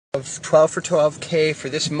Of 12 for 12K for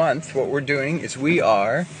this month, what we're doing is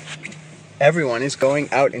everyone is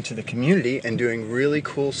going out into the community and doing really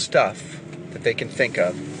cool stuff that they can think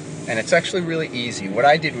of. And it's actually really easy. What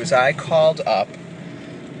I did was I called up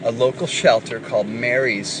a local shelter called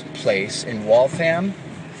Mary's Place in Waltham,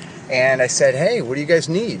 and I said, hey, what do you guys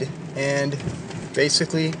need? And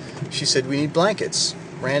basically she said, we need blankets.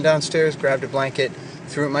 Ran downstairs, grabbed a blanket,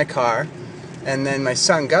 threw it in my car, and then my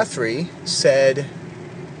son Guthrie said,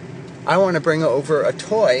 I want to bring over a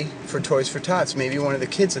toy for Toys for Tots. Maybe one of the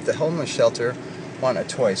kids at the homeless shelter want a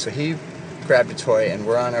toy. So he grabbed a toy, and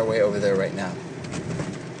we're on our way over there right now.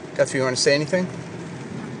 Guthrie, you want to say anything?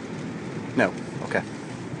 No. Okay.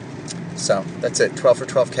 So that's it. 12 for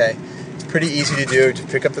 12K. It's pretty easy to do. Just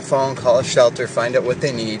pick up the phone, call a shelter, find out what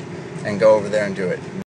they need, and go over there and do it.